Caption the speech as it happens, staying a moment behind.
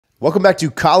Welcome back to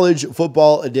College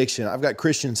Football Addiction. I've got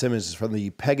Christian Simmons from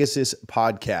the Pegasus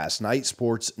Podcast, Night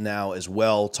Sports Now as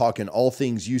well, talking all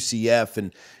things UCF.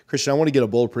 And Christian, I want to get a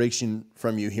bold prediction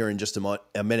from you here in just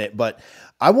a minute, but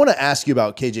I want to ask you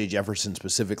about KJ Jefferson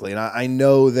specifically. And I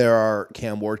know there are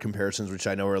Cam Ward comparisons, which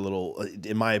I know are a little,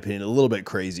 in my opinion, a little bit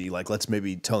crazy. Like, let's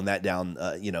maybe tone that down,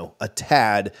 a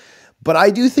tad. But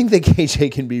I do think that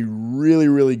KJ can be really,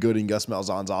 really good in Gus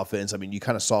Malzahn's offense. I mean, you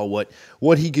kind of saw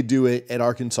what he could do at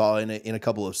Arkansas in a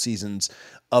couple of seasons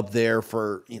up there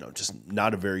for, just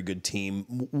not a very good team.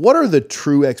 What are the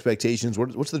true expectations?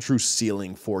 What's the true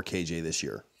ceiling for KJ this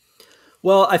year?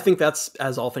 Well, I think that's,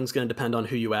 as all things, going to depend on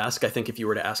who you ask. I think if you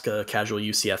were to ask a casual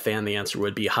UCF fan, the answer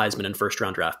would be Heisman and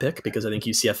first-round draft pick, because I think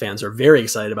UCF fans are very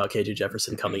excited about KJ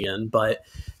Jefferson coming in. But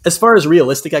as far as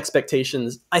realistic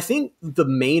expectations, I think the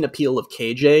main appeal of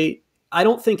KJ, I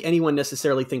don't think anyone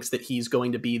necessarily thinks that he's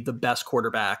going to be the best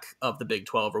quarterback of the Big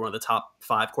 12 or one of the top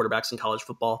 5 quarterbacks in college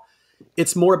football.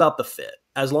 It's more about the fit.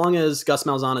 As long as Gus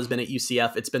Malzahn has been at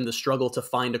UCF, it's been the struggle to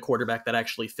find a quarterback that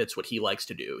actually fits what he likes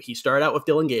to do. He started out with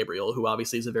Dylan Gabriel, who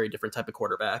obviously is a very different type of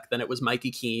quarterback. Then it was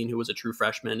Mikey Keene, who was a true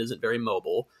freshman, isn't very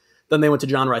mobile. Then they went to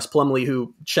John Rice Plumlee,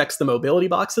 who checks the mobility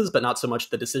boxes, but not so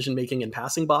much the decision-making and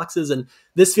passing boxes. And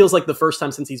this feels like the first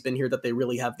time since he's been here that they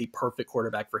really have the perfect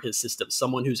quarterback for his system.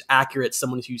 Someone who's accurate,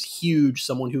 someone who's huge,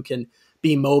 someone who can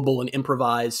be mobile and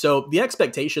improvise. So the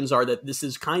expectations are that this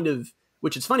is kind of,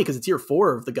 which is funny because it's year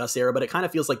 4 of the Gus era, but it kind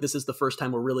of feels like this is the first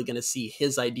time we're really going to see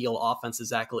his ideal offense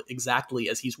exactly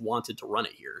as he's wanted to run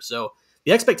it here. So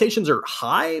the expectations are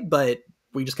high, but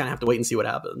we just kind of have to wait and see what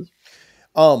happens.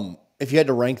 If you had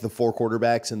to rank the 4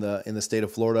 quarterbacks in the state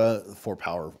of Florida, the 4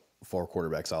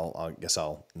 quarterbacks, I guess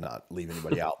I'll not leave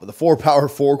anybody out, but the 4 power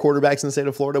 4 quarterbacks in the state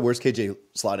of Florida, where's KJ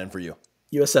slot in for you?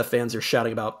 USF fans are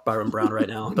shouting about Byron Brown right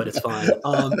now, but it's fine. Which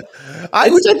I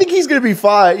think he's going to be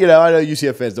fine. I know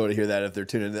UCF fans don't want to hear that if they're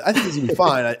tuning in. I think he's going to be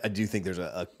fine. I do think there's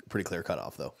a pretty clear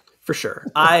cutoff, though. For sure.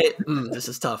 This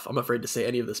is tough. I'm afraid to say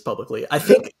any of this publicly. I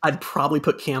think I'd probably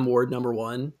put Cam Ward number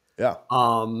 1. Yeah.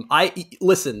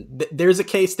 There's a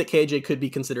case that KJ could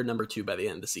be considered number 2 by the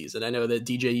end of the season. I know that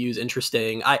DJU is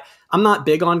interesting. I'm not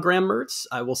big on Graham Mertz.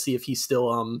 I will see if he's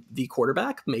still the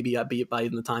quarterback. Maybe I'd be by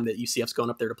the time that UCF's going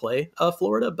up there to play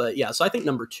Florida. But yeah, so I think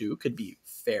number 2 could be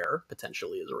fair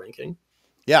potentially as a ranking.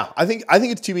 Yeah, I think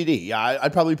it's TBD. Yeah,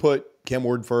 I'd probably put Cam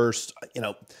Ward first.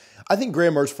 I think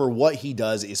Graham Mertz, for what he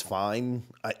does, is fine.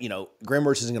 Graham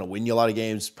Mertz isn't going to win you a lot of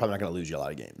games, probably not going to lose you a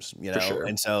lot of games, For sure.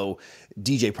 And so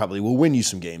DJ probably will win you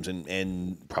some games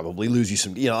and probably lose you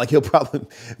some, he'll probably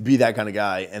be that kind of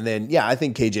guy. And then, yeah, I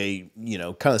think KJ,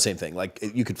 kind of the same thing. Like,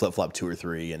 you could flip-flop 2 or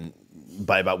 3, and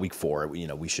by about week 4,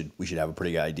 we should have a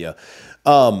pretty good idea.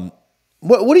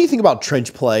 What do you think about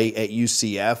trench play at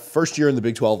UCF? First year in the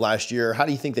Big 12 last year. How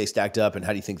do you think they stacked up, and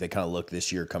how do you think they kind of look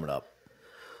this year coming up?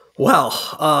 Well,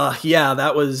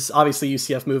 that was obviously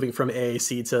UCF moving from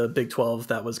AAC to Big 12.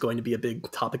 That was going to be a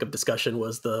big topic of discussion,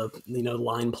 was the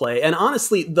line play. And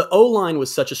honestly, the O-line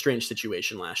was such a strange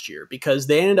situation last year because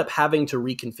they ended up having to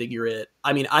reconfigure it.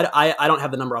 I mean, I don't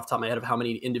have the number off the top of my head of how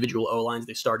many individual O-lines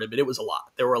they started, but it was a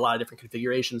lot. There were a lot of different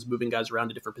configurations, moving guys around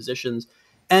to different positions.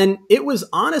 And it was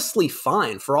honestly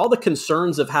fine for all the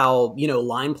concerns of how,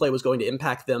 line play was going to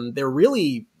impact them.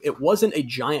 It wasn't a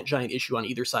giant issue on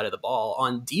either side of the ball.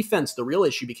 On defense, the real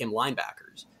issue became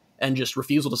linebackers and just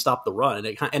refusal to stop the run.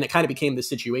 And it kind of became this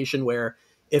situation where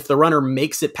if the runner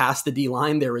makes it past the D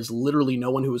line, there is literally no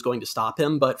one who is going to stop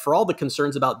him. But for all the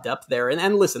concerns about depth there,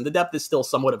 and listen, the depth is still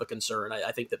somewhat of a concern.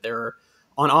 I think that they're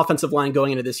on offensive line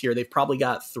going into this year, they've probably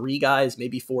got 3 guys,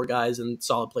 maybe 4 guys in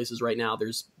solid places right now.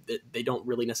 They don't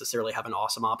really necessarily have an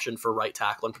awesome option for right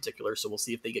tackle in particular. So we'll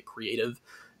see if they get creative,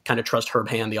 kind of trust Herb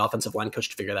Hand, the offensive line coach,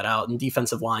 to figure that out. And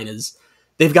defensive line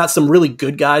they've got some really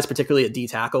good guys, particularly at D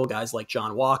tackle, guys like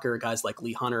John Walker, guys like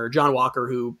Lee Hunter. John Walker,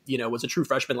 who, was a true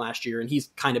freshman last year, and he's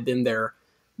kind of been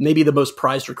maybe the most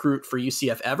prized recruit for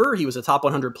UCF ever. He was a top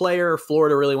 100 player.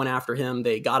 Florida really went after him.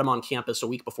 They got him on campus a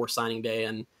week before signing day,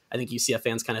 and I think UCF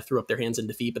fans kind of threw up their hands in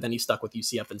defeat, but then he stuck with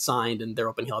UCF and signed, and they're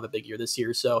hoping he'll have a big year this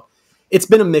year. So it's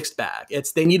been a mixed bag.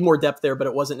 They need more depth there, but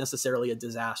it wasn't necessarily a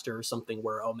disaster or something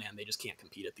where, oh man, they just can't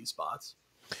compete at these spots.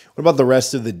 What about the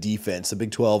rest of the defense? The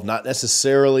Big 12, not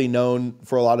necessarily known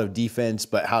for a lot of defense,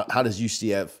 but how does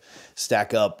UCF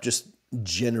stack up just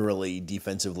generally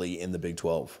defensively in the Big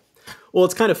 12? Well,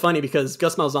 it's kind of funny because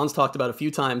Gus Malzahn's talked about a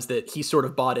few times that he sort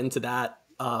of bought into that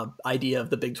idea of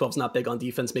the Big 12's not big on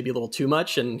defense, maybe a little too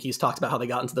much. And he's talked about how they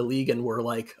got into the league and were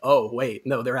like, oh, wait,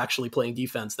 no, they're actually playing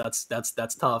defense. That's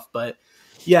tough. But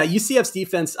yeah, UCF's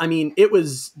defense, I mean, it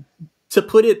was to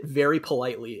put it very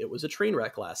politely, it was a train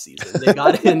wreck last season. They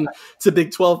got in to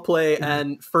Big 12 play,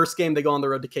 and first game they go on the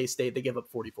road to K-State, they give up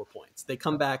 44 points. They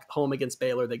come back home against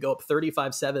Baylor, they go up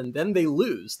 35-7, then they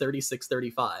lose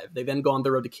 36-35. They then go on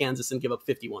the road to Kansas and give up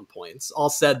 51 points. All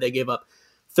said, they gave up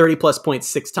 30-plus points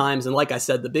 6 times, and like I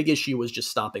said, the big issue was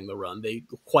just stopping the run. They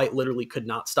quite literally could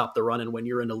not stop the run, and when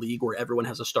you're in a league where everyone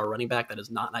has a star running back, that is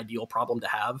not an ideal problem to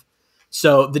have.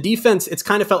 So the defense, it's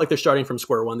kind of felt like they're starting from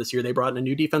square one this year. They brought in a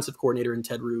new defensive coordinator in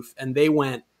Ted Roof, and they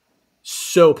went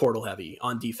so portal heavy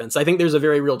on defense. I think there's a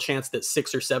very real chance that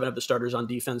 6 or 7 of the starters on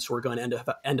defense were going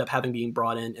to end up having being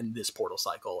brought in this portal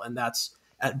cycle, and that's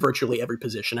at virtually every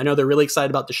position. I know they're really excited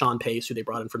about Deshaun Pace, who they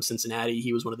brought in from Cincinnati.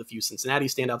 He was one of the few Cincinnati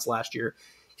standouts last year.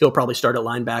 He'll probably start at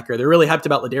linebacker. They're really hyped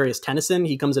about Ladarius Tennyson.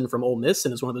 He comes in from Ole Miss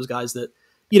and is one of those guys that,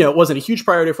 it wasn't a huge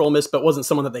priority for Ole Miss, but wasn't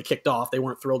someone that they kicked off. They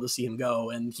weren't thrilled to see him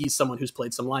go. And he's someone who's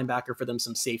played some linebacker for them,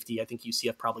 some safety. I think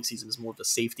UCF probably sees him as more of a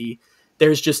safety.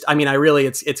 There's just, and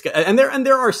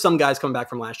there are some guys coming back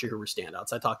from last year who were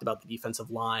standouts. I talked about the defensive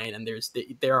line, and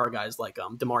there are guys like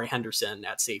Damari Henderson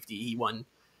at safety. He won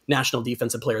National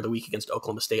Defensive Player of the Week against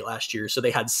Oklahoma State last year. So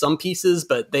they had some pieces,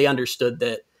 but they understood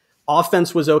that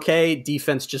offense was okay.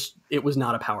 Defense it was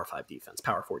not a Power 5 defense,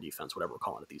 Power 4 defense, whatever we're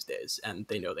calling it these days. And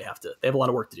they know they have a lot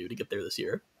of work to do to get there this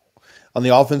year. On the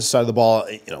offensive side of the ball,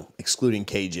 excluding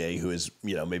KJ, who is,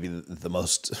 maybe the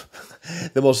most,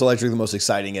 the most electric, the most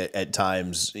exciting at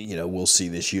times, we'll see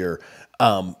this year.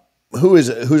 Who is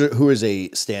a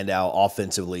standout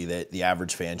offensively that the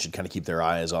average fan should kind of keep their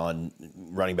eyes on,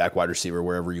 running back, wide receiver,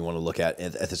 wherever you want to look at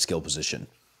the skill position?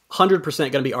 100%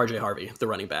 going to be RJ Harvey, the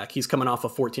running back. He's coming off a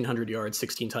 1,400 yards,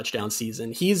 16 touchdown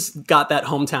season. He's got that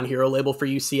hometown hero label for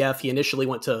UCF. He initially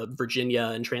went to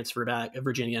Virginia and transferred back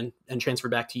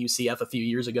to UCF a few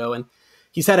years ago. And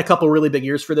he's had a couple really big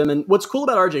years for them. And what's cool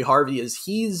about RJ Harvey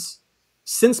is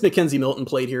since Mackenzie Milton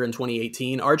played here in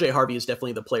 2018, RJ Harvey is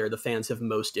definitely the player the fans have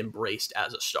most embraced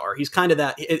as a star. He's kind of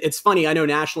that. It's funny. I know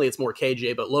nationally it's more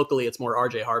KJ, but locally it's more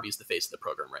RJ Harvey's the face of the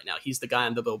program right now. He's the guy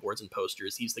on the billboards and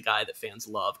posters. He's the guy that fans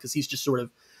love because he's just sort of,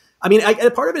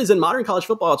 part of it is in modern college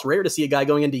football, it's rare to see a guy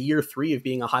going into year 3 of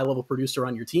being a high level producer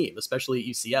on your team, especially at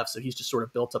UCF. So he's just sort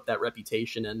of built up that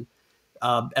reputation, and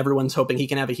everyone's hoping he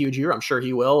can have a huge year. I'm sure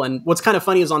he will. And what's kind of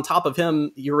funny is on top of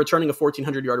him, you're returning a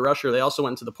 1,400-yard rusher. They also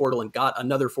went to the portal and got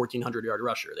another 1,400-yard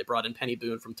rusher. They brought in Penny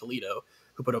Boone from Toledo,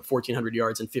 who put up 1,400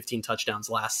 yards and 15 touchdowns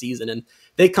last season. And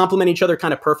they complement each other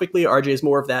kind of perfectly. RJ is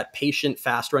more of that patient,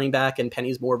 fast running back, and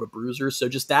Penny's more of a bruiser. So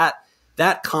just that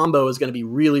combo is going to be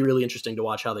really, really interesting to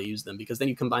watch how they use them, because then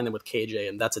you combine them with KJ,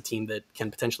 and that's a team that can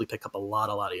potentially pick up a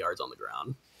lot of yards on the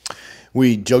ground.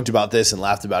 We joked about this and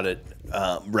laughed about it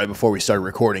right before we started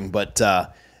recording, but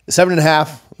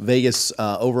 7.5 Vegas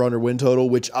over/under win total,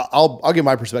 which I'll give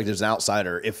my perspective as an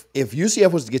outsider. If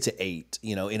UCF was to get to 8,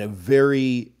 in a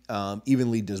very a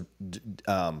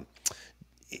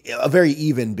very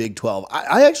even Big 12,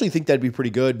 I actually think that'd be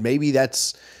pretty good. Maybe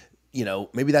that's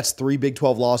 3 Big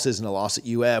 12 losses and a loss at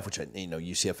UF, which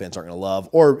UCF fans aren't going to love,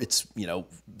 or it's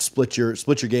split your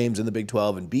games in the Big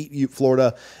 12 and beat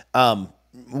Florida.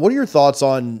 What are your thoughts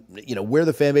on, where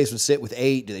the fan base would sit with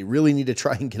 8? Do they really need to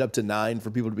try and get up to 9 for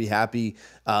people to be happy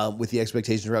with the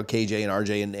expectations around KJ and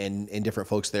RJ and different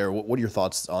folks there? What are your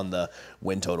thoughts on the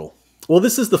win total? Well,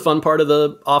 this is the fun part of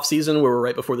the offseason, where we're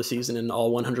right before the season and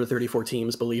all 134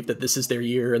 teams believe that this is their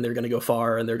year and they're going to go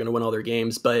far and they're going to win all their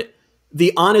games. But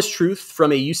the honest truth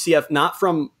from a UCF, not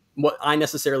from what I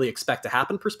necessarily expect to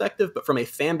happen perspective, but from a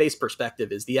fan base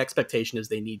perspective, is the expectation is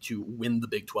they need to win the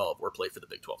Big 12 or play for the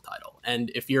Big 12 title.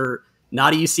 And if you're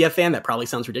not a UCF fan, that probably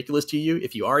sounds ridiculous to you.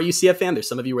 If you are a UCF fan, there's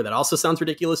some of you where that also sounds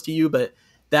ridiculous to you, but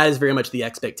that is very much the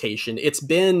expectation. It's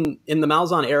been, in the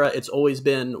Malzahn era, it's always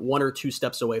been 1 or 2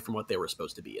 steps away from what they were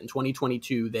supposed to be. In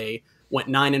 2022, they went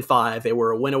 9-5. They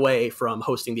were a win away from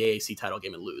hosting the AAC title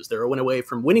game and lose. They're a win away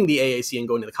from winning the AAC and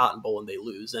going to the Cotton Bowl, and they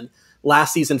lose. And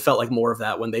last season felt like more of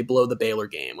that, when they blow the Baylor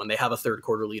game, when they have a third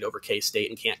quarter lead over K-State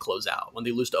and can't close out, when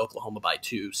they lose to Oklahoma by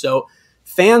 2. So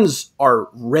fans are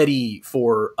ready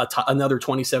for another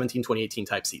 2017-2018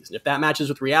 type season. If that matches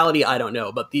with reality, I don't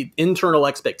know. But the internal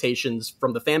expectations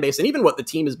from the fan base, and even what the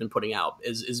team has been putting out,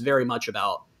 is very much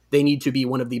about they need to be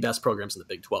one of the best programs in the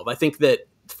Big 12. I think that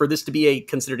for this to be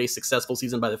considered a successful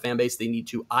season by the fan base, they need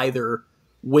to either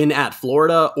win at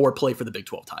Florida or play for the Big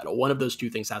 12 title. One of those two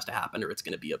things has to happen, or it's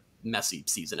going to be a messy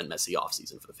season and messy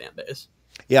offseason for the fan base.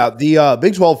 Yeah, the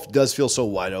Big 12 does feel so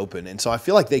wide open, and so I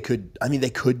feel like they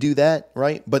could do that,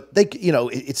 right? But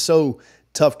it's so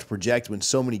tough to project when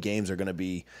so many games are going to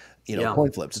be Yeah.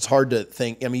 coin flips. It's hard to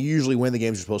think. I mean, you usually win the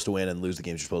games you're supposed to win and lose the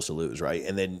games you're supposed to lose, right?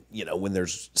 And then, when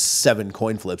there's 7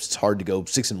 coin flips, it's hard to go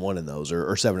 6-1 in those or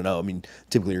 7-0. I mean,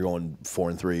 typically you're going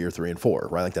 4-3 or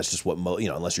 3-4, right? Like that's just what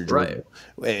unless you're Georgia,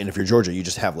 and if you're Georgia, you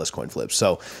just have less coin flips.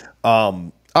 So,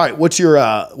 all right, what's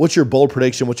your bold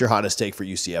prediction? What's your hottest take for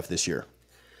UCF this year?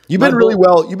 You've been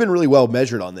really well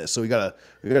measured on this, so we gotta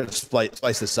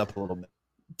spice this up a little bit.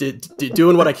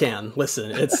 Doing what I can. Listen,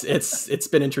 it's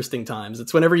been interesting times.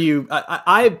 It's whenever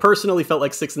I personally felt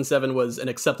like 6-7 was an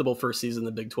acceptable first season in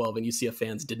the Big 12, and UCF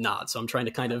fans did not. So I'm trying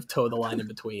to kind of toe the line in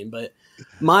between. But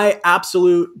my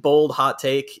absolute bold hot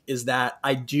take is that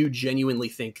I do genuinely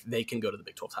think they can go to the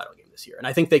Big 12 title game this year, and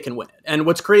I think they can win it. And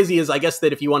what's crazy is I guess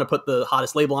that if you want to put the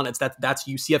hottest label on it, that's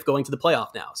UCF going to the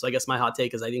playoff now. So I guess my hot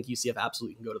take is I think UCF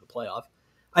absolutely can go to the playoff.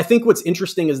 I think what's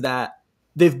interesting is that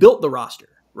they've built the roster.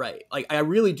 Right. Like, I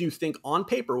really do think on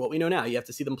paper, what we know now, you have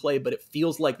to see them play, but it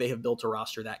feels like they have built a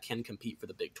roster that can compete for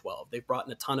the Big 12. They've brought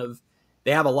in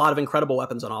they have a lot of incredible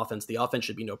weapons on offense. The offense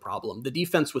should be no problem. The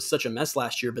defense was such a mess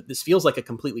last year, but this feels like a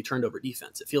completely turned over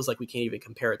defense. It feels like we can't even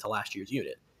compare it to last year's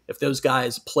unit. If those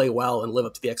guys play well and live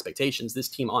up to the expectations, this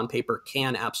team on paper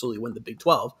can absolutely win the Big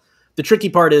 12. The tricky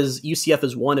part is UCF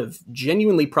is one of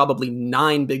genuinely probably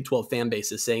 9 Big 12 fan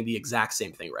bases saying the exact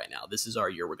same thing right now. This is our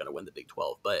year. We're going to win the Big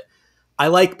 12. But I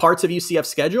like parts of UCF's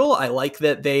schedule. I like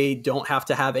that they don't have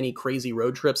to have any crazy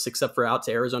road trips except for out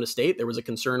to Arizona State. There was a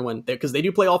concern because they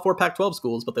do play all 4 Pac-12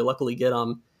 schools, but they luckily get a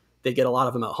lot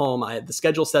of them at home. The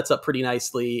schedule sets up pretty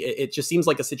nicely. It just seems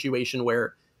like a situation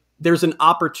where there's an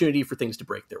opportunity for things to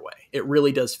break their way. It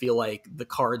really does feel like the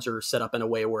cards are set up in a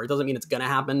way where it doesn't mean it's going to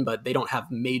happen, but they don't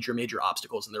have major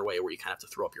obstacles in their way where you kind of have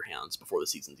to throw up your hands before the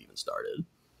season's even started.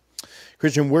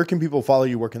 Christian, where can people follow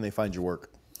you? Where can they find your work?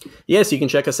 Yes, you can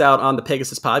check us out on the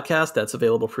Pegasus podcast. That's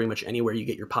available pretty much anywhere you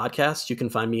get your podcasts. You can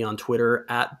find me on Twitter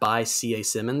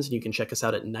 @byCASimmons. You can check us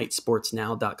out at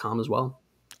nightsportsnow.com as well.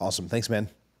 Awesome. Thanks,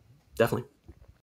 man. Definitely.